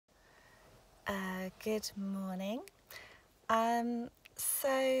Good morning.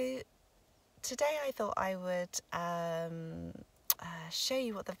 So today I thought I would show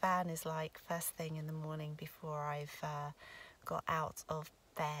you what the van is like first thing in the morning before I've got out of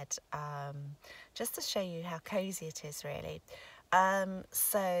bed, just to show you how cozy it is really.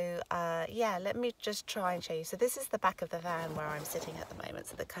 Yeah, let me just try and show you. So this is the back of the van where I'm sitting at the moment,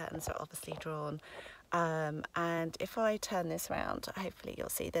 so the curtains are obviously drawn. And if I turn this around, hopefully you'll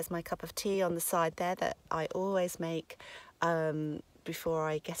see there's my cup of tea on the side there that I always make before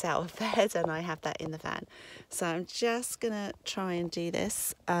I get out of bed, and I have that in the van. So I'm just gonna try and do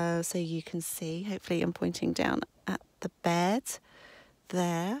this so you can see. Hopefully I'm pointing down at the bed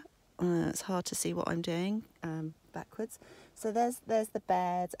there. It's hard to see what I'm doing backwards. So there's the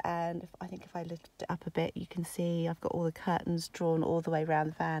bed, and I think if I lift it up a bit, you can see I've got all the curtains drawn all the way around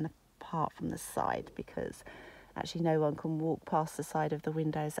the van, apart from the side, because actually no one can walk past the side of the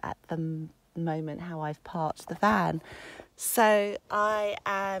windows at the moment how I've parked the van. So I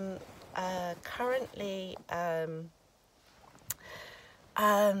am currently on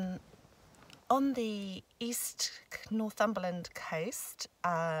the East Northumberland coast,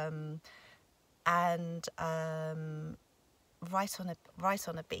 and right on a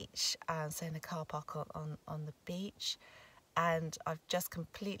beach, so in a car park on the beach. And I've just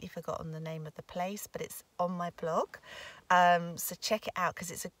completely forgotten the name of the place, but it's on my blog, so check it out,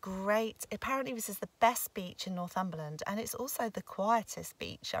 because it's a great, apparently this is the best beach in Northumberland, and it's also the quietest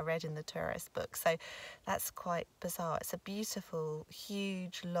beach I read in the tourist book, so that's quite bizarre. It's a beautiful,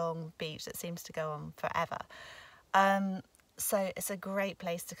 huge, long beach that seems to go on forever. So it's a great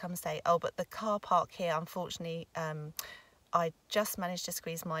place to come stay. Oh, but the car park here, unfortunately, I just managed to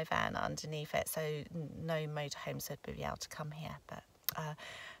squeeze my van underneath it, so no motorhomes would be able to come here. But I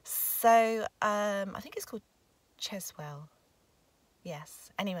think it's called Cheswell.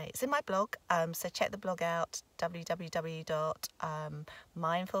 Yes. Anyway, it's in my blog, so check the blog out,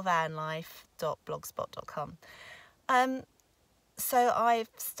 www.mindfulvanlife.blogspot.com. So I've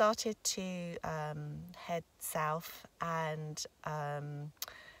started to head south, and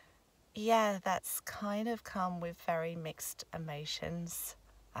yeah, that's kind of come with very mixed emotions,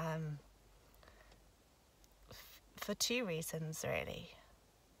 for two reasons really.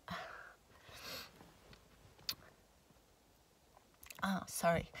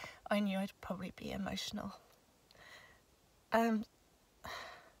 Sorry, I knew I'd probably be emotional.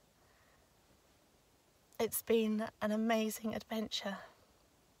 It's been an amazing adventure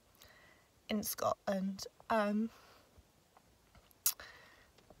in Scotland.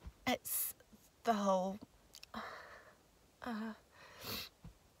 It's the whole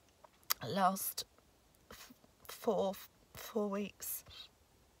last four weeks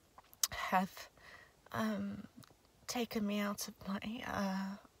have taken me out of my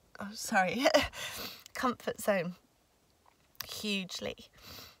comfort zone hugely.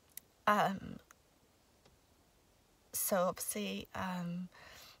 So obviously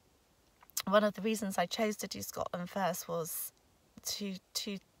one of the reasons I chose to do Scotland first was to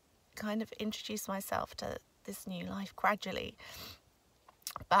kind of introduce myself to this new life gradually,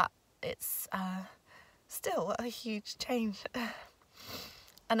 but it's still a huge change,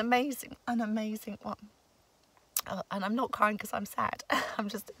 an amazing one. And I'm not crying because I'm sad. I'm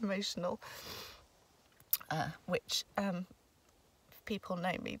just emotional, which if people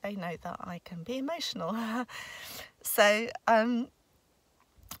know me, they know that I can be emotional. So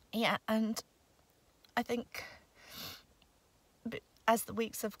yeah, and I think as the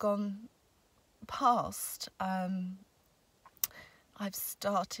weeks have gone past, I've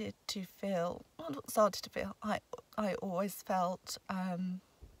started to feel, I always felt,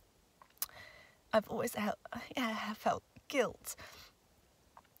 I've always felt guilt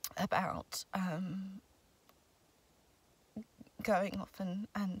about going off and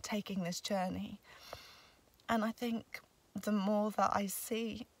taking this journey. And I think the more that I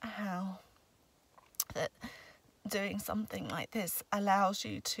see how that doing something like this allows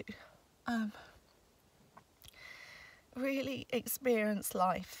you to really experience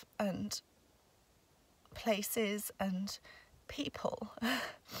life and places and people.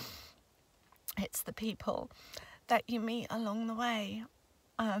 It's the people that you meet along the way.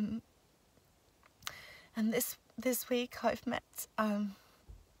 And this week I've met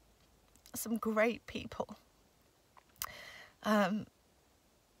some great people. As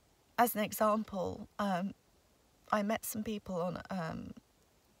an example, I met some people on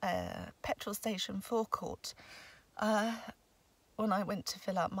a petrol station forecourt when I went to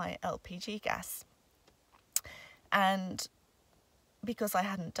fill up my LPG gas, and because I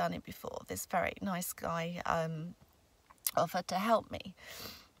hadn't done it before, this very nice guy offered to help me.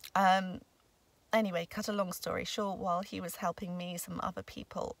 Anyway, cut a long story short, while he was helping me, some other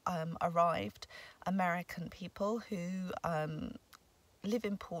people arrived, American people who live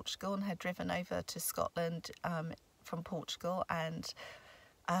in Portugal and had driven over to Scotland from Portugal, and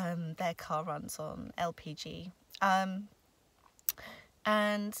their car runs on LPG.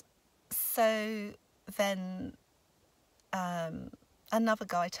 And so then another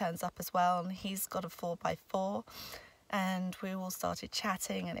guy turns up as well, and he's got a 4x4, and we all started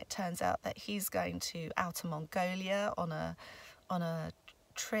chatting, and it turns out that he's going to Outer Mongolia on a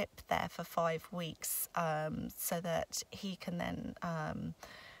trip there for 5 weeks, so that he can then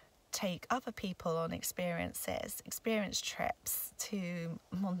take other people on experience trips to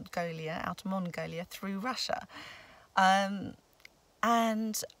Mongolia, Outer Mongolia, through Russia. Then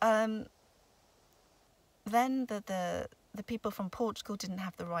the people from Portugal didn't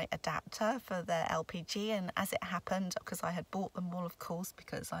have the right adapter for their LPG, and as it happened, because I had bought them all, of course,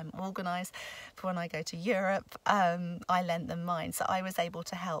 because I'm organised for when I go to Europe, I lent them mine, so I was able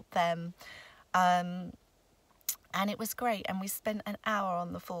to help them, and it was great. And we spent an hour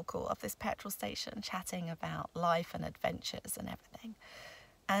on the forecourt of this petrol station chatting about life and adventures and everything.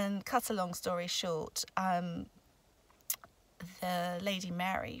 And cut a long story short, the Lady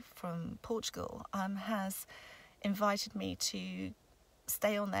Mary from Portugal has invited me to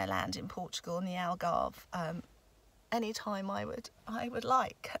stay on their land in Portugal, in the Algarve, anytime I would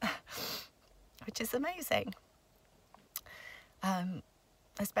like, which is amazing,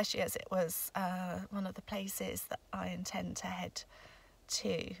 especially as it was one of the places that I intend to head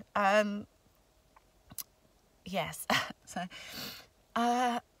to. Yes. So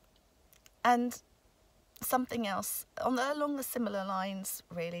and something else along the similar lines,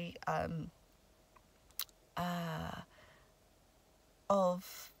 really,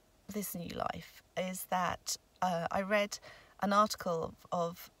 of this new life, is that I read an article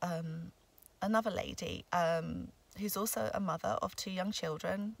of another lady who's also a mother of 2 young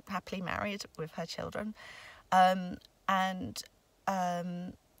children, happily married with her children, and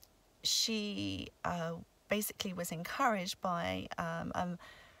she basically was encouraged by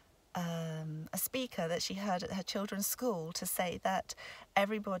a speaker that she heard at her children's school to say that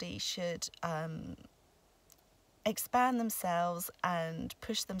everybody should expand themselves and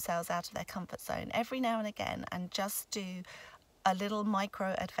push themselves out of their comfort zone every now and again, and just do a little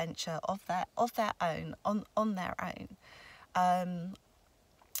micro adventure of their own on their own.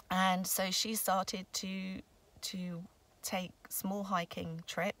 And so she started to take small hiking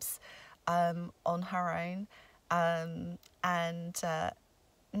trips on her own, and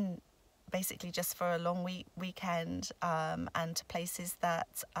basically just for a long weekend, and to places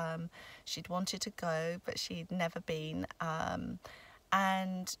that she'd wanted to go but she'd never been,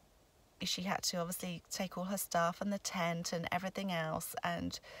 and she had to obviously take all her stuff and the tent and everything else,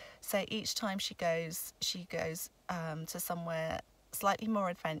 and so each time she goes to somewhere slightly more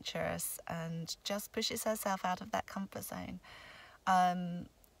adventurous and just pushes herself out of that comfort zone,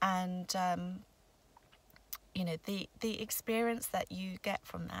 you know, the experience that you get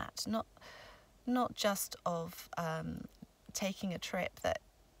from that, not just of taking a trip that,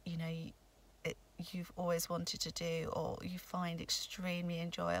 you know, you've always wanted to do or you find extremely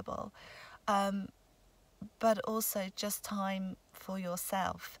enjoyable, but also just time for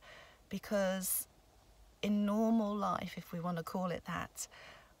yourself, because in normal life, if we want to call it that,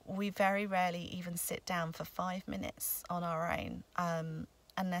 we very rarely even sit down for 5 minutes on our own,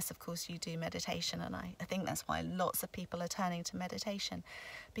 unless of course you do meditation, and I think that's why lots of people are turning to meditation,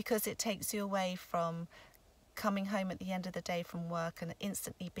 because it takes you away from coming home at the end of the day from work and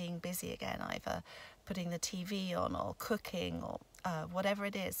instantly being busy again, either putting the TV on or cooking or whatever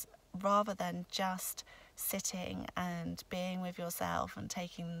it is, rather than just sitting and being with yourself and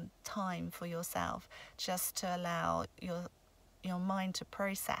taking time for yourself, just to allow your mind to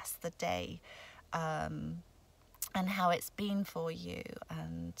process the day, and how it's been for you.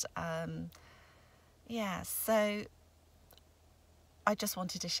 And yeah, so I just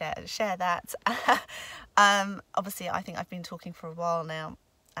wanted to share that. Obviously I think I've been talking for a while now,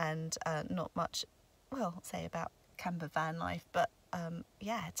 and not much, well, say about Campervanlife, but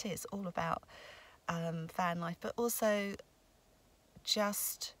yeah, it is all about van life, but also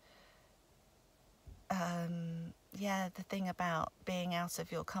just yeah, the thing about being out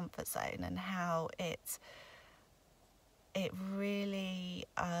of your comfort zone and how it really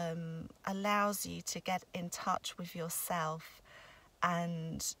allows you to get in touch with yourself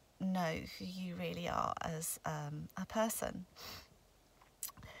and know who you really are as a person.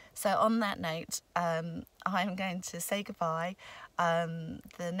 So on that note, I'm going to say goodbye.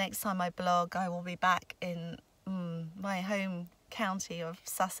 The next time I blog, I will be back in my home county of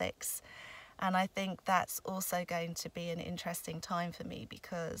Sussex, And I think that's also going to be an interesting time for me,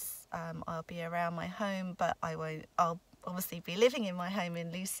 because I'll be around my home, but I'll obviously be living in my home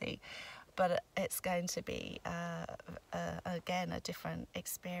in Lucy, but it's going to be again a different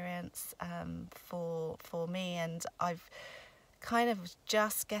experience for me. And I've kind of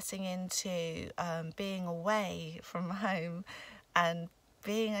just getting into being away from home and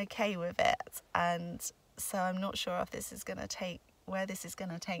being okay with it, and so I'm not sure if this is going to take where this is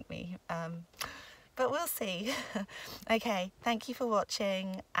going to take me, but we'll see. Okay, thank you for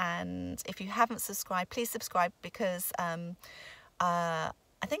watching, and if you haven't subscribed, please subscribe, because I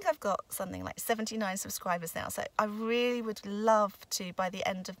think I've got something like 79 subscribers now, so I really would love to, by the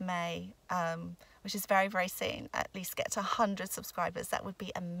end of May, which is very, very soon, at least get to 100 subscribers. That would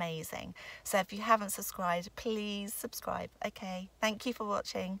be amazing. So if you haven't subscribed, please subscribe. Okay, thank you for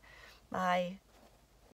watching. Bye.